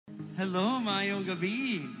Hello, mayong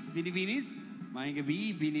gabi. Binibinis? Mayong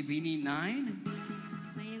gabi, Binibining 9.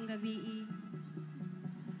 Mayong gabi.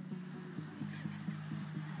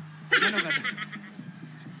 Ano ka?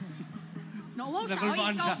 Nauwaw siya. Oy,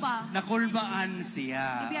 ikaw ba? Nakulbaan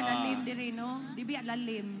siya. Di biya lalim diri, no? Di biya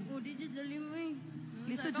lalim. O, di dyan lalim eh.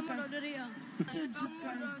 Lisod ka. Kamu dari ah.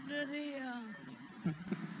 Kamu dari ah.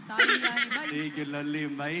 Tayo yan, bay. Di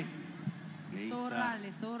lalim, bay.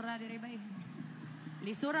 Lisura diri, bay.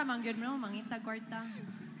 Lisura, mangyod mo, mangitag kwarta.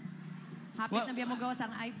 Hapit na biya mo gawa sa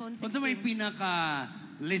iPhone 16. Kung may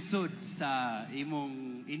pinaka-lisod sa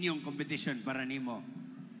inyong competition para nimo?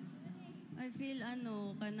 I feel hashtag.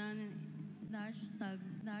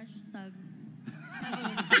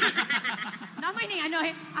 Namoy ni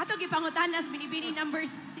ato gipangutan nas Binibining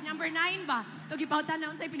numbers, si number 9 ba? To gipangutan na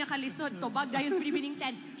unsay pinakalisod, tubag dayon sa Binibining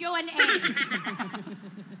 10. Q&A.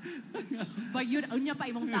 Ba yun, unya pa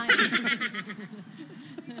imong time.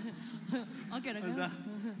 Okay, raga.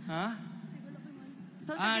 Ha?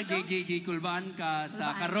 So, gikulbaan ka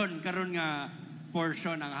sa karon nga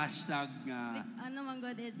portion ng hashtag nga... Ano man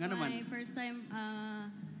God, it's Nga my naman. first time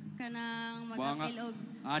kanang mag-appeal og...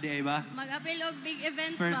 di ay ba? Mag-appeal og big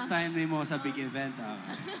event First pa. time ni mo sa big event.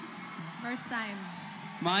 First time.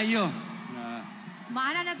 Maayo.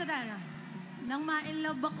 Maana na to na. Nang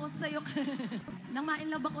ma-inlove ako sa'yo. Nang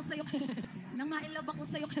ma-inlove ako sa'yo. Nang ma-inlove ako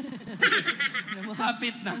sa'yo.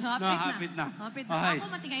 Hapit na. Hapit na. Ako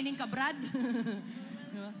matingaining ka, Brad.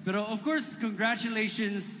 Pero of course,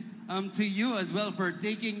 congratulations to you as well for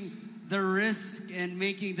taking the risk and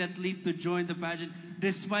making that leap to join the pageant.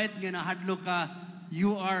 Despite nga nahadlo ka,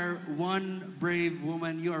 you are one brave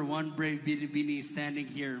woman, you are one brave Binibini standing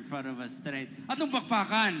here in front of us tonight. Atong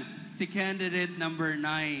bakpakan, si candidate number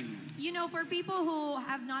 9. You know, for people who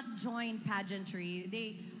have not joined pageantry,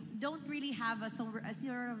 they don't really have a sort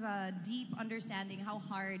of a deep understanding how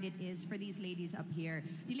hard it is for these ladies up here.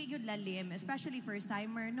 Dili gyud lalim, especially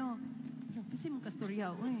first-timer, no? Kasi mong kastorya,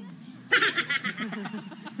 uy.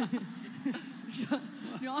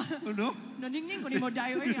 Ano? Naningning ko ni mo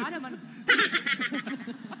dayo, uy. Ano man?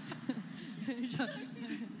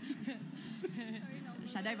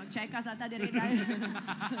 Siya dahi, mag-check ka sa ata diri tayo.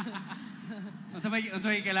 Ang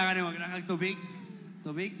sabay kailangan nyo magkakag tubig?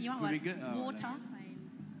 Tubig? You want what? Good? Water?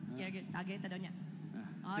 Tagay, daw niya.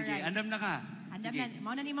 Sige, andam na ka. Andam na.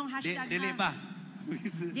 Mau na ni mong hashtag Dili ha. pa.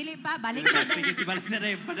 Dili pa, balik sa Sige, si balik sa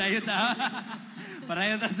rin. Padayot ha.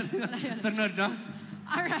 Padayot ha. Sunod, no?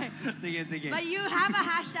 Alright. Sige. But you have a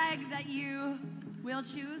hashtag that you will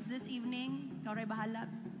choose this evening. Ikaw rin bahala.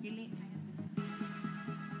 Dili.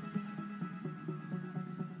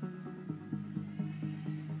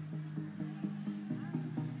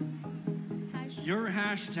 Your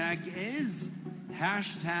hashtag is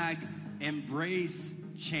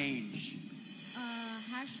 #EmbraceChange.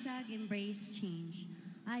 Hashtag embrace change.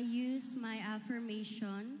 I use my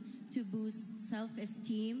affirmation to boost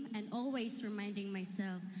self-esteem and always reminding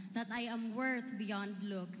myself that I am worth beyond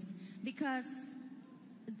looks because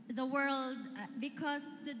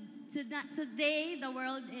today the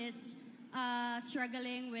world is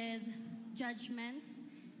struggling with judgments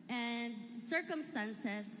and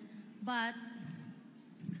circumstances, but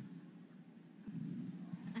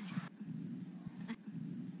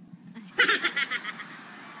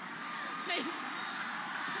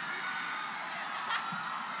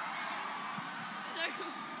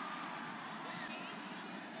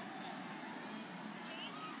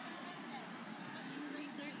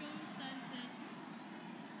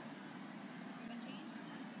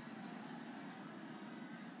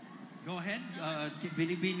Go ahead,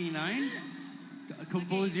 Binibining 9.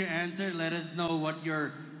 Compose your answer. Let us know what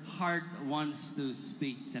your heart wants to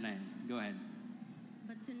speak tonight. Go ahead.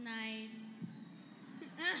 But tonight,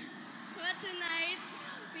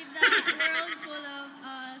 with the world full of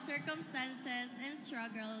circumstances and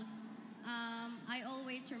struggles, I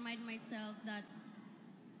always remind myself that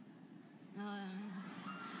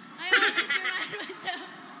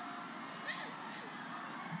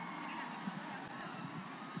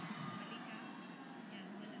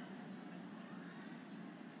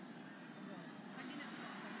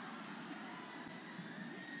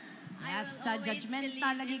Sa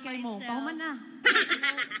judgmental lagi kay mo. Pahuman na.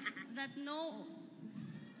 That no.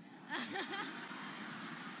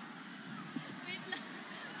 Wait lang.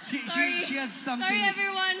 She has something. Sorry,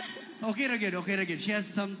 everyone. Okay, Ragid. She has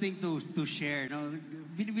something to share. No,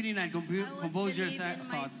 Binibining 9, compose your thoughts.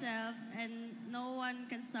 Myself, and no one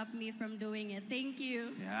can stop me from doing it. Thank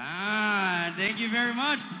you. Yeah, thank you very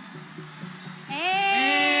much.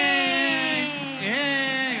 Hey!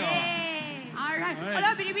 Hey! Alright.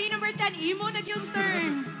 Hello, Binibining number 10. Imo na yung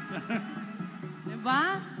turn.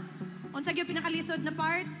 Diba? Unsa gyud pinakalisod na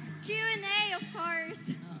part? Q&A, of course.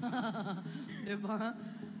 Diba?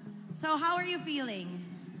 So, how are you feeling?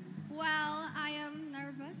 Well, I am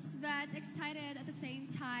nervous but excited at the same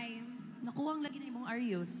time. Nakuwang lagi na imong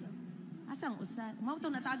Arius. Asang usa?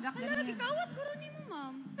 Mautong natagak Hala, ganyan. gikawat guro ni mo,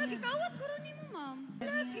 ma'am. Gikawat guro ni mo, ma'am.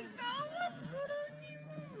 Hala, gikawat guro ni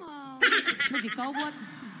mo, ma'am. Magikawat.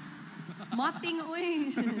 Mating, uy.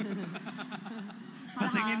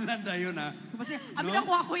 Pasingin lang tayo na. Kasi, abi na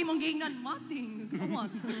ko ako imong gingnan. Mating.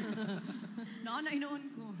 Kawat. Naana inoon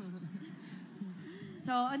ko.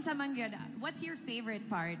 So, unsa man gyud, what's your favorite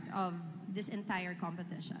part of this entire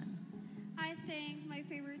competition? I think my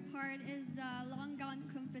favorite part is the long gown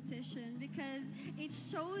competition because it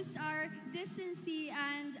shows our decency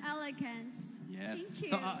and elegance. Yes. Thank you.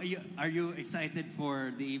 So are you excited for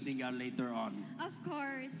the evening gown later on? Of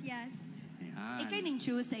course, yes. Yan. Ikay ning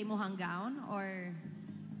choose sa imong gown or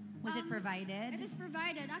was it provided? It is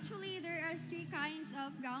provided. Actually, there are 3 kinds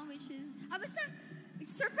of gown which is... basta,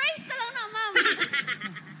 surprise na lang na, ma'am.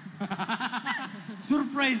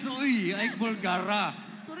 Surprise! Uy! Ay, Bulgara!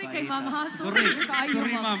 Sorry kay ma'am ha. Sorry. Kayo,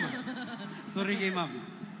 Sorry, ma'am. Sorry kay ma'am.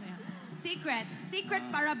 Secret. Secret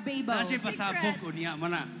para babo. Kasi pasabog unya mo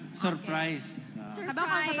na. Surprise. Surprise. Sabaw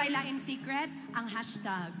ko sa bailain secret, ang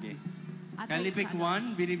hashtag. Okay. Ato Kalipik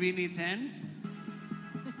sana. 1, Binibini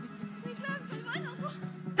 10. Wait lang, kulban ako.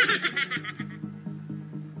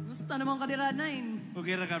 Gusto naman ka nila, 9.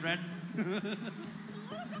 Okay ra ka, Brad?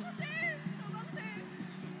 Tulog ako, sir. Tulog, sir.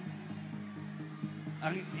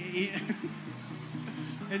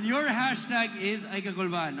 And your hashtag is ay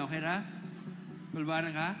kagulban. Okay ra?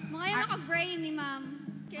 Gulbanan ka? Mga yung naka-gray ni ma'am.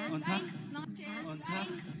 Unsa? Unsa?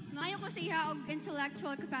 Mga ko siya og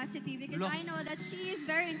intellectual capacity because Lo. I know that she is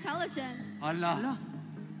very intelligent. Hala.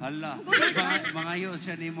 Hala. Mga yo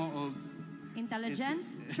siya nimo og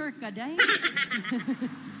Intelligence? Sure ka, day?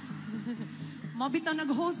 Mabitaw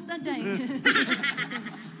nag-host na, day.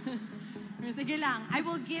 Sige lang. I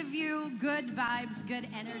will give you good vibes, good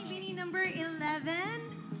energy. Bini number 11.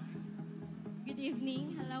 Good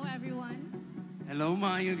evening. Hello, everyone. hello,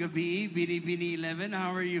 maayong gabi. Binibini 11.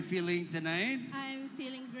 How are you feeling tonight? I'm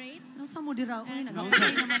feeling great. Nasa mo dira? Uy, And-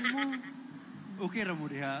 nag-okay naman mo. Okay ra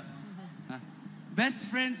mo diha. Ha?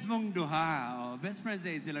 Best friends mong duha. Oh, best friends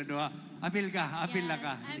ay silang duha. Apil ka, apil na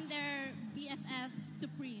ka. I'm their BFF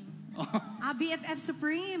Supreme. BFF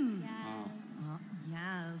Supreme. Yes.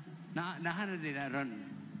 Yes. Nahana din na ron.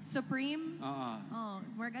 Supreme? Oo. Oh,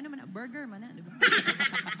 we're gonna burger man, di ba?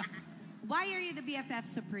 Why are you the BFF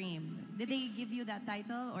Supreme? Did they give you that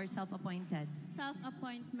title or self-appointed?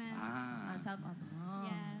 Self-appointment.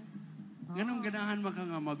 Self-appointed. Yes. Ganong ganahan maka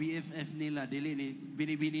nga ma-BFF nila. Dili ni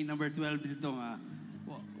Binibini number 12 dito nga.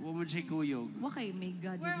 Wa mo siya kuyog. Wakay, may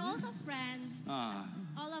God. We're also friends.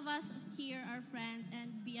 All of us here are friends and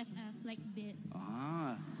BFF like this.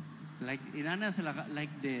 Like, inana sila like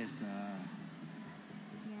this.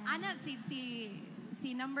 Ana, si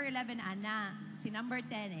number 11, Ana. Si number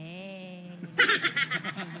 10,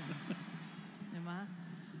 Diba?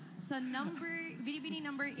 So Binibini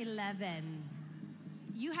number 11,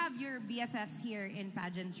 you have your BFFs here in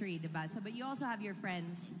pageantry, diba? So, but you also have your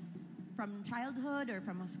friends from childhood or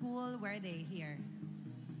from a school. Where are they here?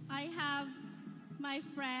 I have my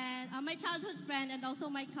friend, my childhood friend, and also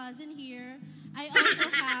my cousin here. I also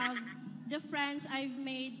have the friends I've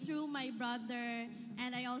made through my brother,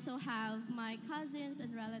 and I also have my cousins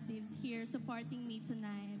and relatives here supporting me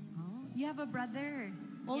tonight. Oh, you have a brother.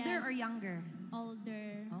 Older Yes. or younger?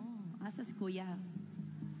 Older, Oh, asa si kuya?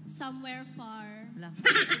 somewhere far. Wala.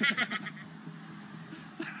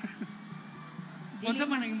 Unsa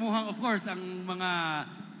man ang imuhang, of course, ang mga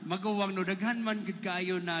maguwang no, daghan man gid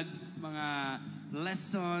kayo nag mga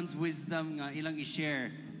lessons, wisdom nga ilang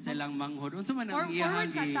i-share sa ilang manghod. Unsa man ang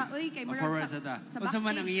iyahang Forward sa ta, uy, kay murag forward sa- sa ta. sa Unsa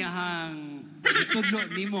man ang backstage. iyahang itudlo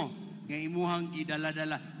nimo nga imuhang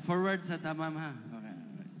gidala-dala. Forward sa ta, ma'am, ha. Okay.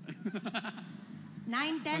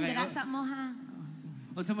 9, 10, Okay, dirasa mo ha.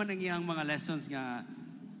 Unsa man ang iyang mga lessons nga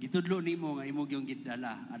gitudlo nimo nga imo gyung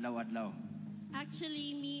gidala adlaw-adlaw.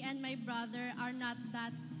 Actually, me and my brother are not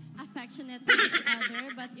that affectionate with each other,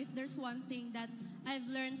 but if there's one thing that I've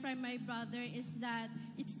learned from my brother is that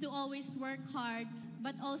it's to always work hard,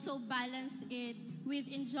 but also balance it with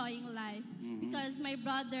enjoying life. Because my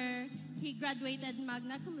brother, he graduated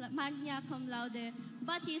magna cum laude,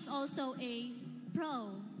 but he's also a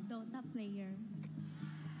pro Dota player.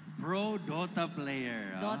 Pro Dota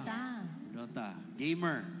player. Dota. Dota.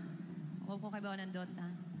 Gamer. Huwag ko kayo ng Dota.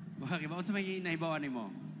 Bakit ba? Unsa may nahibawan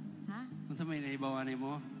nimo? Ha? Unsa may nahibawan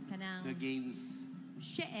nimo? Kanang Nga games.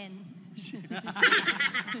 Shein.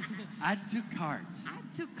 Add to cart.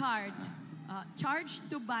 Add to cart. Charge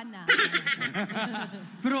to bana.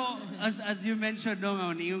 Pero as you mentioned, no,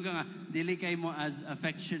 nga, niyo ka nga, dili kay mo as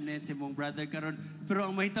affectionate si mong brother karon. Pero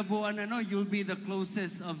ang mahitabuan you'll be the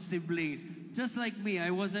closest of siblings. Just like me,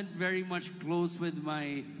 I wasn't very much close with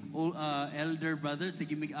my elder brother.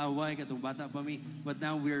 Sige mig-away katong bata pa mi. But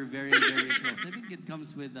now we're very, very close. I think it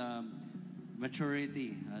comes with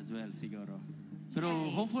maturity as well, siguro. Pero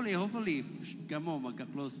hopefully, kamo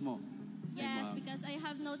magka-close mo. Yes, because I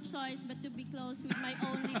have no choice but to be close with my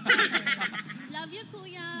only brother. Love you,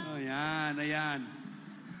 Kuya. Oh, yan, ayan.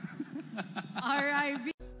 Alright,